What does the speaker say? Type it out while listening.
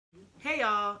Hey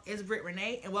y'all, it's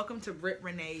BrittRenee and welcome to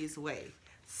BrittReneesway.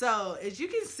 So as you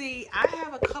can see, I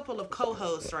have a couple of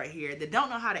co-hosts right here that don't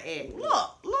know how to act.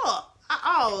 Look.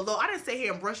 I didn't sit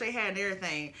here and brush their hair and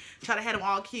everything, try to have them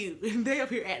all cute, and they up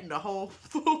here acting the whole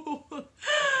fool.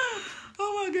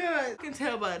 Oh my god. You can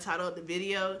tell by the title of the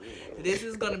video, this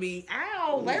is gonna be,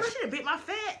 ow, Layla, she done bit my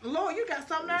fat. Lord, you got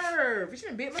some nerve. She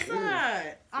done bit my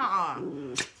side.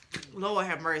 Lord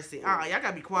have mercy. Y'all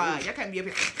gotta be quiet. Y'all can't be up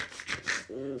here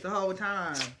the whole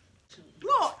time.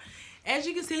 Look, as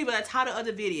you can see by the title of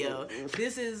the video,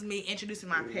 this is me introducing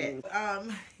my pet.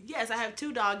 Yes, I have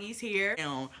two doggies here,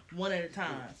 one at a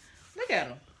time. Look at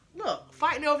them. Look,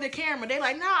 fighting over the camera. They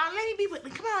like, nah, let me be with,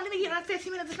 come on, let me get my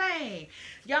 15 minutes of fame.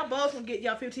 Y'all both gonna get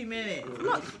y'all 15 minutes.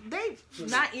 Look, they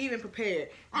not even prepared.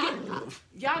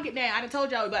 Y'all get down. I done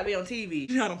told y'all we about to be on TV.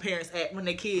 You know how them parents act when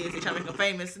they kids, they try to make them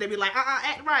famous. They be like,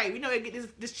 act right. We know they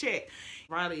get this check.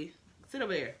 Riley, sit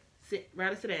over there.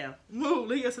 Riley, sit down. Move,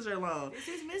 leave your sister alone. This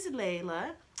is Miss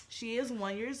Layla. She is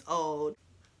 1 year old.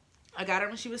 I got her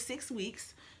when she was 6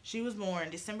 weeks. She was born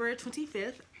December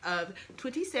 25th of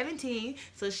 2017.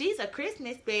 So she's a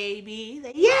Christmas baby.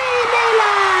 Yay,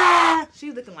 Layla!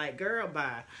 She's looking like, girl,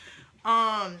 bye.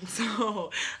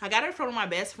 So I got her from one of my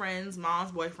best friend's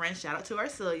mom's boyfriend. Shout out to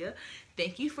Arcelia.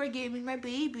 Thank you for giving me my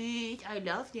baby. I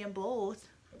love them both.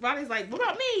 Riley's like, what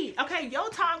about me? Okay, your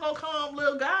time gonna come,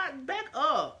 little guy. Back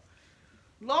up.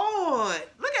 Lord,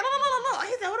 look.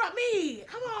 He said, what about me?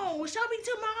 Come on, show me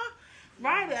too, Ma.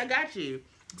 Riley, I got you.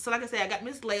 So like I said, I got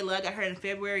Miss Layla. I got her in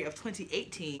February of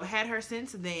 2018. I had her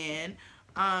since then.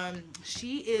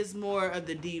 She is more of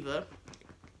the diva.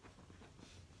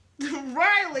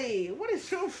 Riley, what is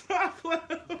your problem?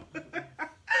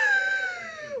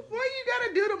 Why you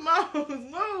gotta do the most?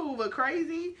 Move,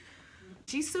 crazy.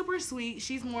 She's super sweet.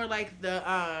 She's more like the,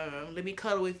 let me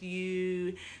cuddle with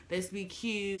you. Let's be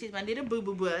cute. She's my little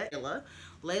boo-boo butt.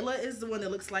 Layla is the one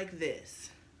that looks like this.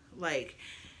 Like,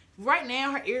 right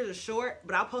now her ears are short,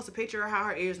 but I'll post a picture of how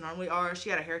her ears normally are. She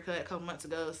got a haircut a couple months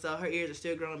ago, so her ears are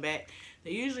still growing back.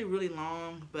 They're usually really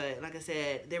long, but like I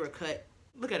said, they were cut.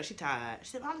 Look at her, she tired.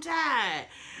 She said, I'm tired.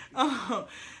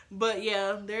 But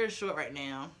yeah, they're short right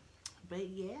now. But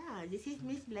yeah, this is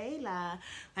Miss Layla.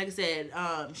 Like I said,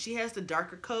 she has the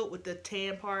darker coat with the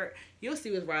tan part. You'll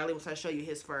see with Riley once I show you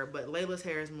his fur, but Layla's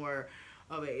hair is more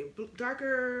of a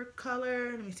darker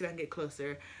color. Let me see if I can get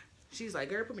closer. She's like,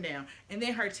 girl, put me down. And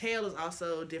then her tail is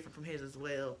also different from his as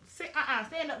well. Stand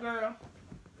up, girl.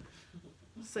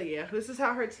 So yeah, this is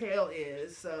how her tail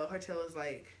is. So her tail is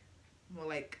like, more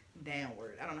like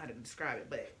downward. I don't know how to describe it,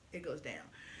 but it goes down.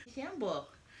 Campbell.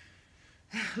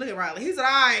 Look at Riley. He said, all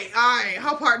right,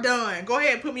 her part done. Go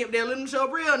ahead and put me up there, let him show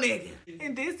a real nigga.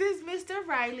 And this is Mr.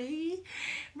 Riley.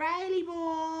 Riley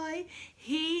boy.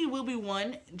 He will be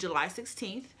 1 July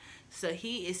 16th. So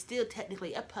he is still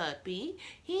technically a puppy.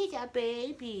 He's a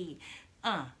baby.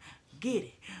 Get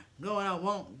it. Going I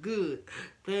want good.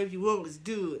 Play if you want, let's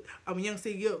do it. I'm a young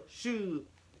CEO. Shoot.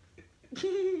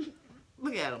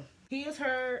 Look at him. He is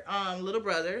her little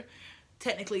brother.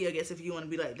 Technically, I guess if you want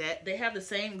to be like that. They have the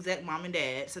same exact mom and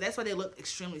dad, so that's why they look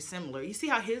extremely similar. You see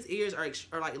how his ears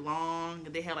are like long,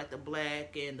 and they have like the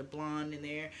black and the blonde in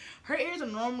there. Her ears are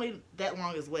normally that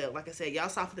long as well. Like I said, y'all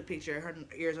saw for the picture, her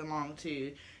ears are long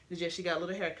too. It's just she got a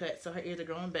little haircut, so her ears are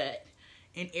growing back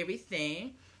and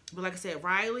everything. But like I said,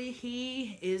 Riley,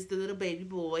 he is the little baby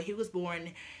boy. He was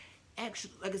born,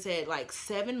 actually, like I said, like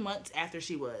 7 months after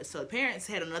she was. So the parents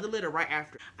had another litter right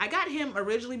after. I got him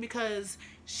originally because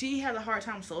she had a hard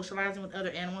time socializing with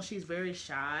other animals. She's very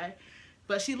shy.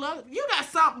 But she loves, you got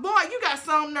some, boy, you got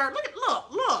some nerve.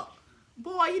 Look.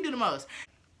 Boy, you do the most.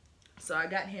 So I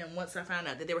got him once I found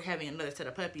out that they were having another set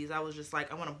of puppies. I was just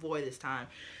like, I want a boy this time.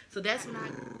 So that's when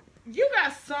you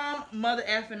got some mother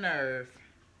effing nerve.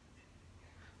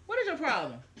 What is your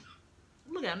problem?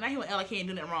 Look at him. Now he went like he ain't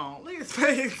doing nothing wrong. Look at his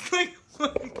face.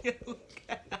 Look at him.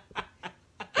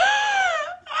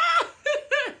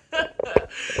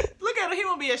 He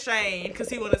won't be ashamed because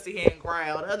he want to see him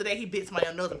growl. The other day he bit somebody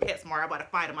on the nose and pet smart. I about to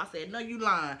fight him. I said, no, you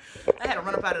lying. I had to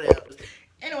run up out of there.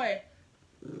 Anyway,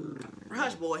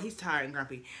 hush boy. He's tired and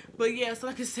grumpy. But yeah, so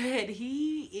like I said,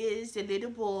 he is the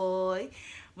little boy.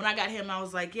 When I got him, I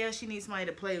was like, yeah, she needs somebody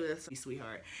to play with.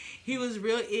 Sweetheart. He was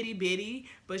real itty bitty,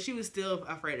 but she was still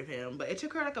afraid of him. But it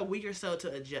took her like a week or so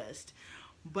to adjust.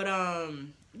 But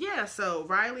yeah, so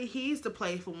Riley, he's the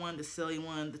playful one, the silly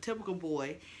one, the typical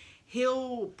boy.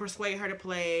 He'll persuade her to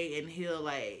play, and he'll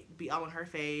like be all in her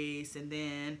face, and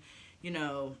then, you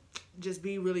know, just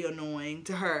be really annoying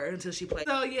to her until she plays.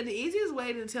 So yeah, the easiest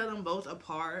way to tell them both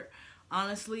apart,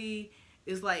 honestly,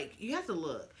 is like, you have to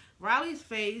look. Riley's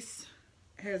face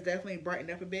has definitely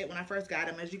brightened up a bit. When I first got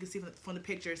him, as you can see from the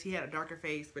pictures, he had a darker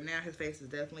face, but now his face is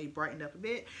definitely brightened up a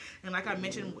bit. And like I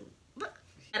mentioned, look,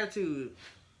 attitude.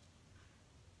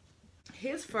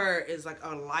 His fur is like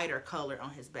a lighter color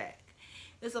on his back.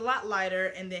 It's a lot lighter,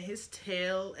 and then his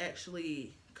tail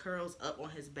actually curls up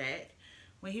on his back.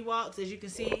 When he walks, as you can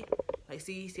see, like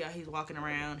see how he's walking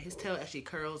around, his tail actually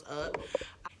curls up.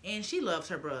 And she loves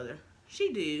her brother.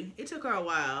 She do. It took her a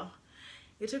while.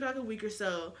 It took like a week or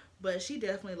so, but she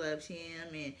definitely loves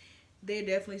him, and they're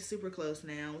definitely super close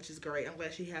now, which is great. I'm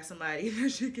glad she has somebody that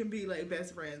she can be like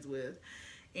best friends with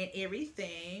and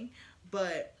everything.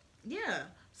 But yeah,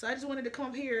 so I just wanted to come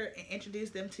up here and introduce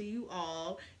them to you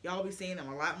all. Y'all be seeing them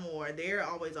a lot more. They're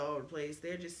always all over the place.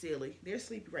 They're just silly. They're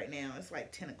sleepy right now. It's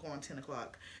like 10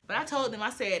 o'clock. But I told them, I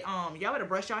said, y'all better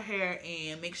brush your hair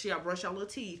and make sure y'all brush your little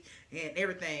teeth and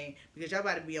everything, because y'all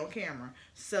about to be on camera.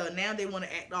 So now they want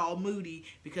to act all moody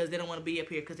because they don't want to be up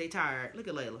here because they tired. Look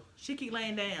at Layla. She keep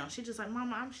laying down. She just like,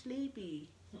 Mama, I'm sleepy.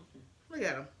 Look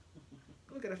at her.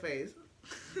 Look at her face.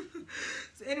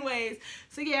 So anyways,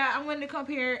 so yeah, I'm going to come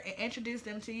here and introduce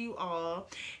them to you all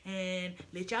and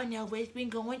let y'all know what's been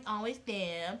going on with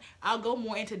them. I'll go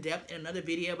more into depth in another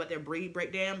video about their breed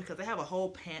breakdown, because I have a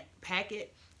whole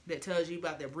packet that tells you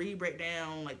about their breed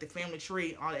breakdown, like the family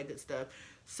tree, all that good stuff.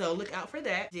 So look out for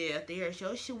that. Yeah, they are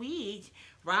so sweet.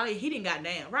 Riley, he didn't got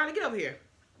down. Riley, get over here.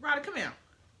 Riley, come here.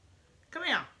 Come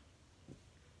here.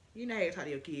 You know how you talk to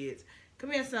your kids.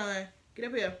 Come here, son. Get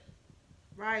up here.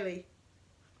 Riley.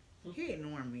 He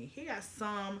ignoring me. He got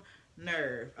some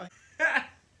nerve.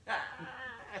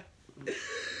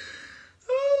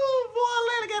 Oh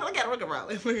boy, look at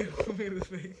Riley. Look at his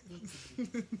face.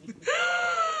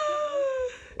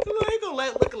 Look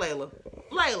at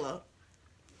Layla.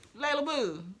 Layla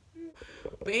boo.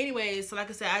 But anyways, so like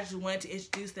I said, I just wanted to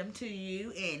introduce them to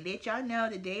you and let y'all know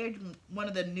that they're one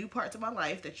of the new parts of my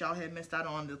life that y'all have missed out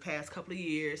on the past couple of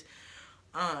years.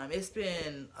 It's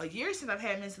been a year since I've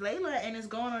had Miss Layla, and it's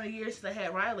going on a year since I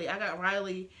had Riley. I got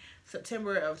Riley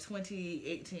September of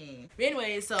 2018. But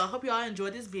anyway, so I hope y'all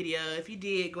enjoyed this video. If you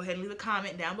did, go ahead and leave a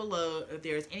comment down below if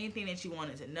there's anything that you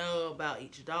wanted to know about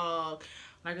each dog.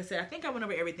 Like I said, I think I went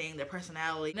over everything, their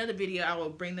personality. Another video, I will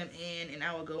bring them in and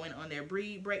I will go in on their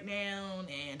breed breakdown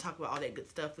and talk about all that good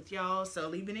stuff with y'all. So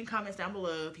leave it in comments down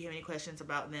below if you have any questions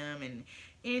about them and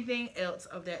anything else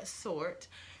of that sort.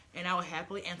 And I will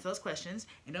happily answer those questions.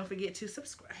 And don't forget to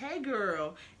subscribe. Hey,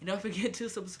 girl. And don't forget to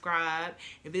subscribe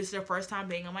if this is your first time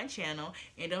being on my channel.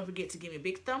 And don't forget to give me a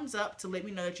big thumbs up to let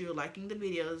me know that you're liking the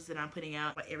videos that I'm putting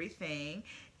out, like everything.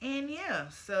 And yeah,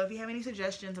 so if you have any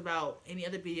suggestions about any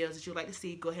other videos that you'd like to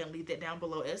see, go ahead and leave that down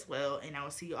below as well. And I will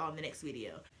see you all in the next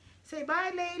video. Say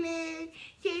bye, Layla.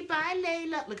 Say bye,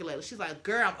 Layla. Look at Layla. She's like,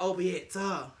 girl, I'm over it.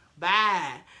 So,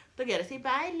 bye. Look at her. Say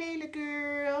bye, Layla,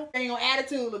 girl. Ain't no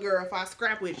attitude, little girl, if I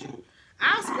scrap with you.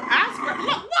 I'll scrap.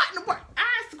 Look, what in the world?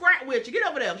 I scrap with you. Get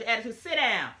over there with your attitude. Sit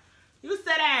down. You sit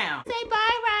down. Say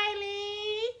bye,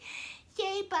 Riley.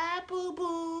 Say bye,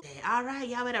 boo-boo. All right,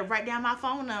 y'all better write down my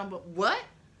phone number. What?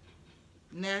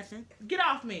 Nothing. Get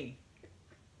off me.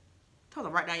 Told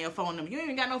her write down your phone number. You ain't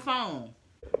even got no phone.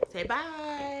 Say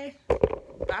bye.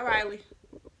 Bye, Riley.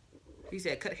 He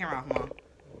said, cut the camera off, Mom.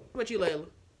 What you, Layla?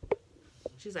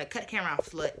 She's like, cut the camera off,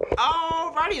 slut.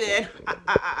 Alrighty then.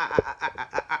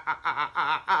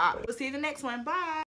 We'll see you in the next one. Bye.